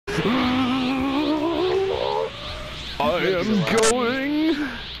I am going.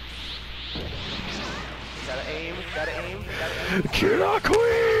 Gotta aim. Killer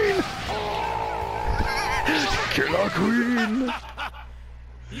Queen! Killer Queen!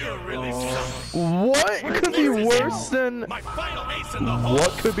 You're really What could be worse than...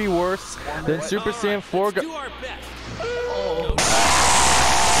 What could be worse than Super Saiyan 4? do our best.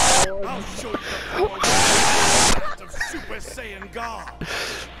 I'll show you the power of Super Saiyan God.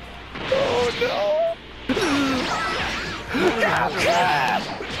 Oh no!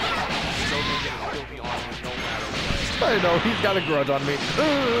 I know, he's got a grudge on me.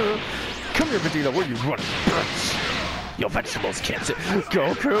 Come here, Vegeta, where you running? Your vegetables can't sit.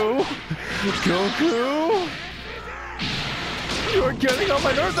 Goku! Goku! You're getting on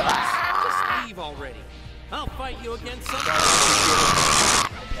my nerves! Just leave already. I'll fight you again sometime.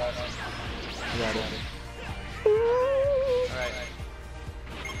 Alright.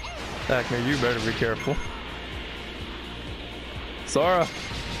 Acme, you better be careful. Sora!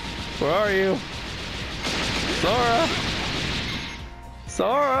 Where are you? Sora!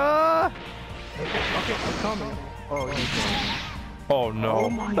 Sora! Okay, I'm coming. Oh, he's going. Oh no. Oh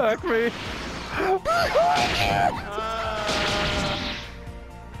my Acme!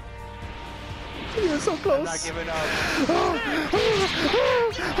 You're so close. I'm not giving up.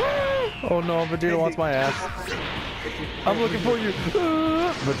 Oh no, Vegeta wants my ass. I'm looking for you.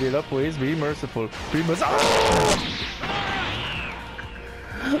 Vegeta, please be merciful. Be merciful.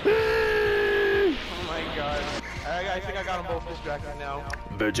 Oh my god. Alright, I think I got them both distracted now.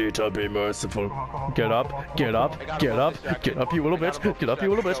 Vegeta, be merciful. Get up, get up, get up, get up, you little bitch. Get up, you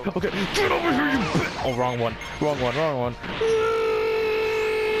little bitch. Okay, get over here, you bitch. Oh, wrong one. Wrong one, wrong one.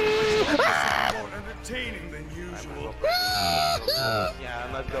 More entertaining than usual. Yeah,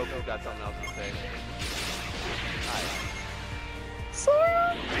 unless Goku got something else to say.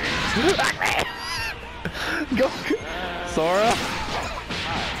 Sora! Go! Sora!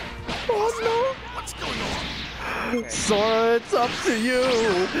 Oh no! What's going on? Sora, it's up to you!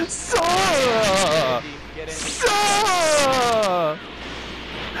 Sora! Sora!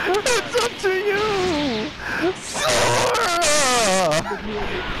 It's up to you! Sora!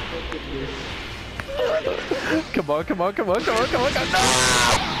 Come on, come on, come on, come on, come on, come on! No!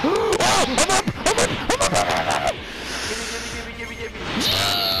 Oh, I'm up! I'm up! I'm up! Give me.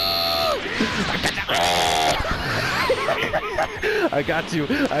 I got you!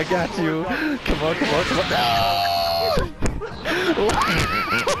 I got you! Come on, come on, come on! No!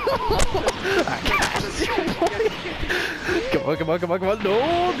 I got you! Come on, come on, come on, come on!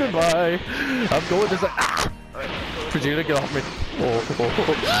 No! Goodbye! I'm going this way! Ah! Vegeta, get off me! Oh!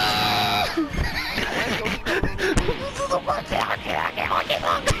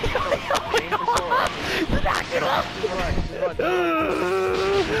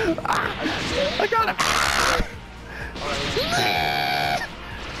 I got him!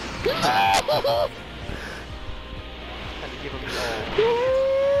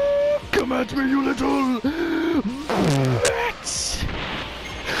 Come at me, you little bitch!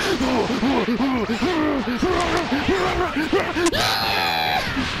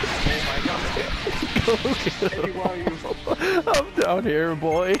 I'm down here,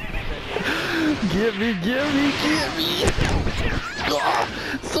 boy. Get me, get me, get me!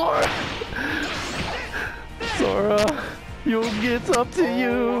 Sora! Sora, it's up to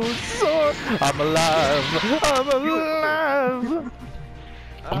you. Sora, I'm alive. I'm alive.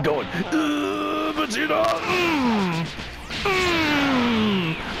 I'm going. Vegeta.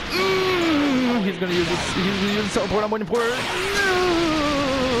 He's gonna use this. He's gonna use the teleport. I'm waiting for it.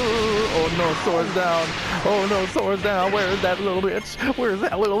 Oh no, Sora's down. Oh no, Sora's down. Where is that little bitch? Where is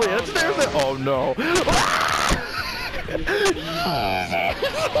that little bitch? There's it. Oh no.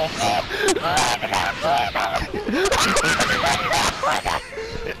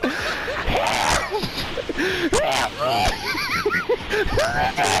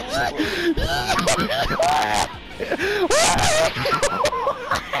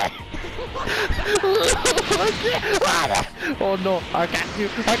 Oh no, I got you.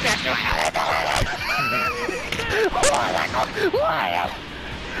 I got you.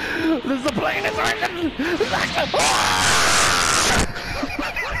 This is a plane. It's right.